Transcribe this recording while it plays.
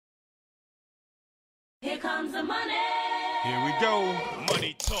Here comes the money. Here we go.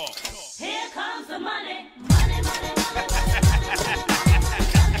 Money talk. Here comes the money. Money, money, money.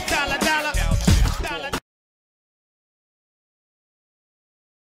 Dollar, dollar. Dollar.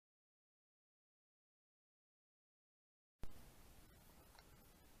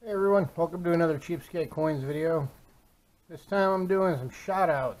 Hey everyone, welcome to another Cheapskate Coins video. This time I'm doing some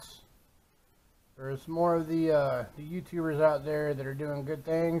shout-outs. There's more of the YouTubers out there that are doing good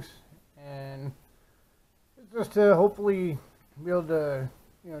things, and it's just to hopefully be able to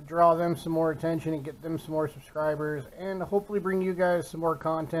draw them some more attention and get them some more subscribers, and hopefully bring you guys some more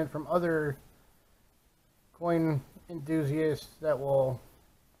content from other coin enthusiasts that will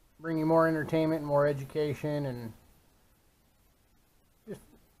bring you more entertainment and more education, and just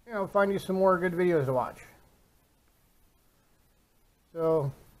find you some more good videos to watch.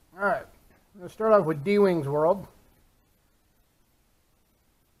 So, alright, I'm going to start off with D-Wings World.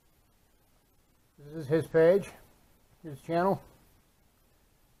 This is his page, his channel.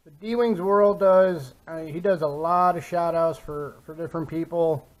 But D-Wings World does, he does a lot of shout outs for different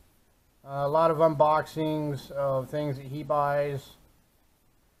people. A lot of unboxings of things that he buys.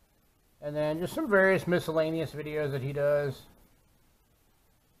 And then just some various miscellaneous videos that he does.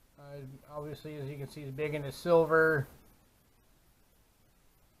 Obviously, as you can see, he's big into silver.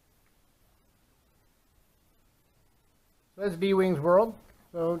 So that's D-Wings World.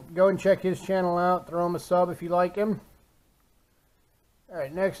 So go and check his channel out. Throw him a sub if you like him.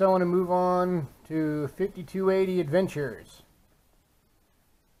 Alright, next I want to move on to 5280 Adventures.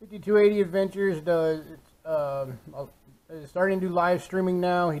 5280 Adventures is starting to do live streaming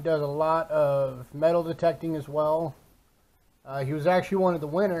now. He does a lot of metal detecting as well. He was actually one of the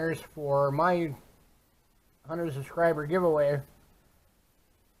winners for my 100 subscriber giveaway.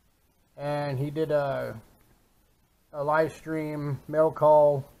 And he did a live stream mail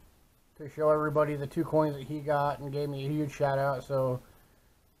call to show everybody the 2 coins that he got and gave me a huge shout out. So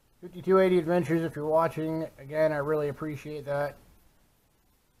 5280 Adventures, if you're watching, again, I really appreciate that.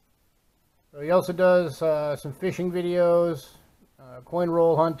 So he also does some fishing videos, coin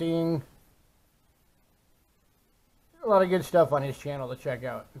roll hunting. A lot of good stuff on his channel to check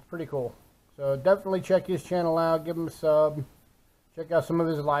out. It's pretty cool. So definitely check his channel out, give him a sub, check out some of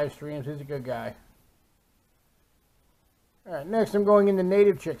his live streams. He's a good guy. Alright, next I'm going into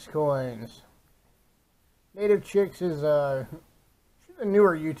Native Chicks Coins. Native Chicks is she's a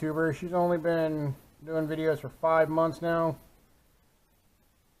newer YouTuber. She's only been doing videos for 5 months now.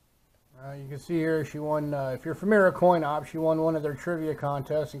 You can see here she won, if you're familiar with Coin Op, she won one of their trivia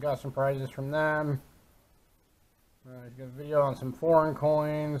contests and got some prizes from them. She's got a video on some foreign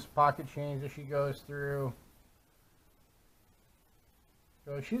coins, pocket change that she goes through.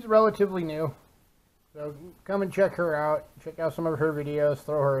 So she's relatively new. So come and check her out. Check out some of her videos.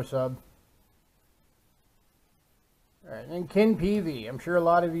 Throw her a sub. Alright, and then Ken PV. I'm sure a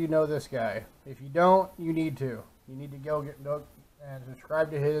lot of you know this guy. If you don't, you need to. You need to go and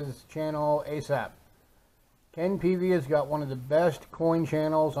subscribe to his channel ASAP. Ken PV has got one of the best coin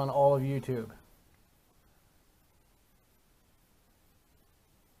channels on all of YouTube.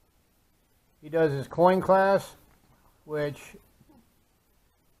 He does his coin class, which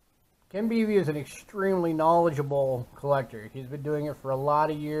Ken PV is an extremely knowledgeable collector. He's been doing it for a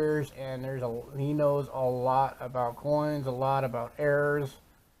lot of years, and he knows a lot about coins, a lot about errors.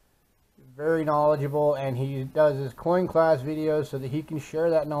 Very knowledgeable, and he does his coin class videos so that he can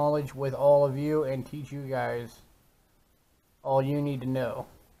share that knowledge with all of you and teach you guys all you need to know.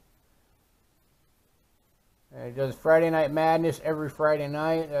 And he does Friday Night Madness every Friday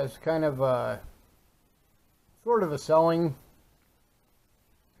night. That's kind of a sort of a selling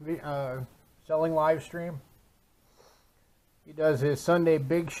live stream. He does his Sunday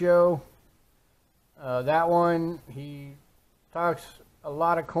Big Show. That one, he talks a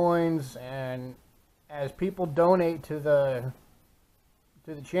lot of coins, and as people donate to the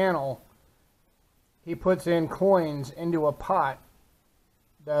channel, he puts in coins into a pot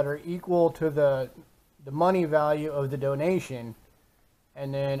that are equal to the money value of the donation,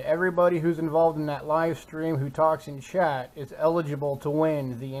 and then everybody who's involved in that live stream who talks in chat is eligible to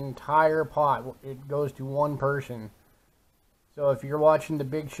win the entire pot. It goes to one person. So if you're watching the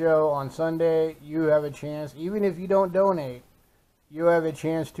Big Show on Sunday, you have a chance. Even if you don't donate, you have a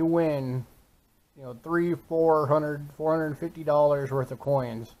chance to win, $300, $400, $450 worth of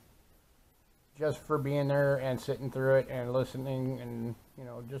coins just for being there and sitting through it and listening and,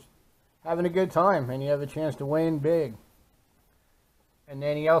 just having a good time. And you have a chance to win big. And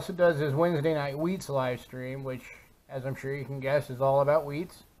then he also does his Wednesday Night Wheats live stream, which, as I'm sure you can guess, is all about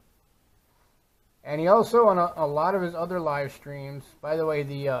wheats. And he also, on a lot of his other live streams, by the way,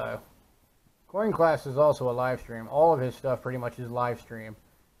 the Coin Class is also a live stream. All of his stuff pretty much is live stream.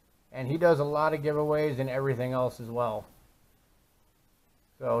 And he does a lot of giveaways and everything else as well.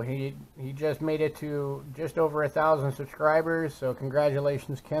 So he just made it to just over 1,000 subscribers. So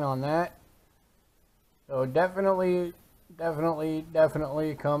congratulations, Ken, on that. So definitely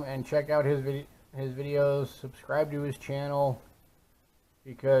come and check out his videos. Subscribe to his channel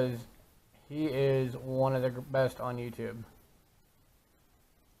because he is one of the best on YouTube.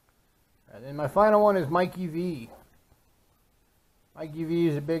 And then my final one is Mikey V. Mikey V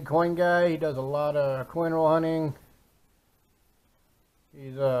is a big coin guy. He does a lot of coin roll hunting.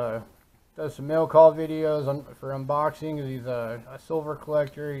 He's does some mail call videos for unboxing. He's a silver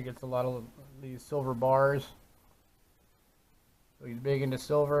collector. He gets a lot of these silver bars. So he's big into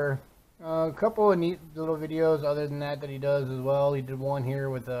silver. A couple of neat little videos other than that he does as well. He did one here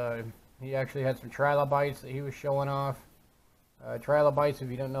with he actually had some trilobites that he was showing off. Trilobites, if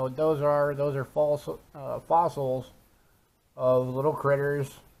you don't know what those are fossils of little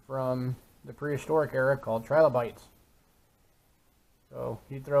critters from the prehistoric era called trilobites. So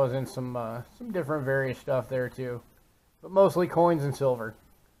he throws in some different various stuff there too, but mostly coins and silver.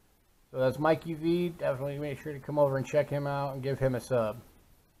 So that's Mikey V. Definitely make sure to come over and check him out and give him a sub.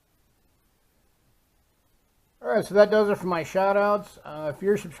 Alright, so that does it for my shout-outs. If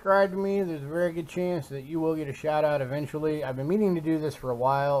you're subscribed to me, there's a very good chance that you will get a shout-out eventually. I've been meaning to do this for a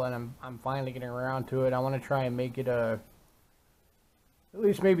while, and I'm finally getting around to it. I want to try and make it at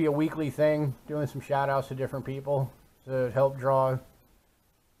least maybe a weekly thing, doing some shout-outs to different people to help draw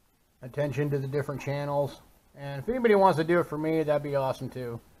attention to the different channels. And if anybody wants to do it for me, that'd be awesome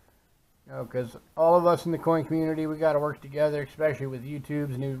too. You know, because all of us in the coin community, we got to work together, especially with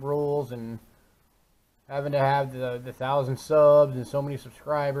YouTube's new rules and having to have the 1,000 subs and so many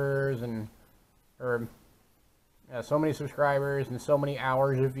subscribers and so many subscribers and so many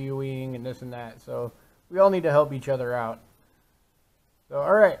hours of viewing and this and that. So we all need to help each other out. So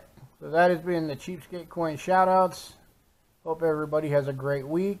alright, so that has been the Cheapskate Coin shoutouts. Hope everybody has a great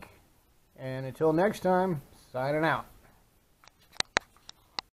week. And until next time, signing out.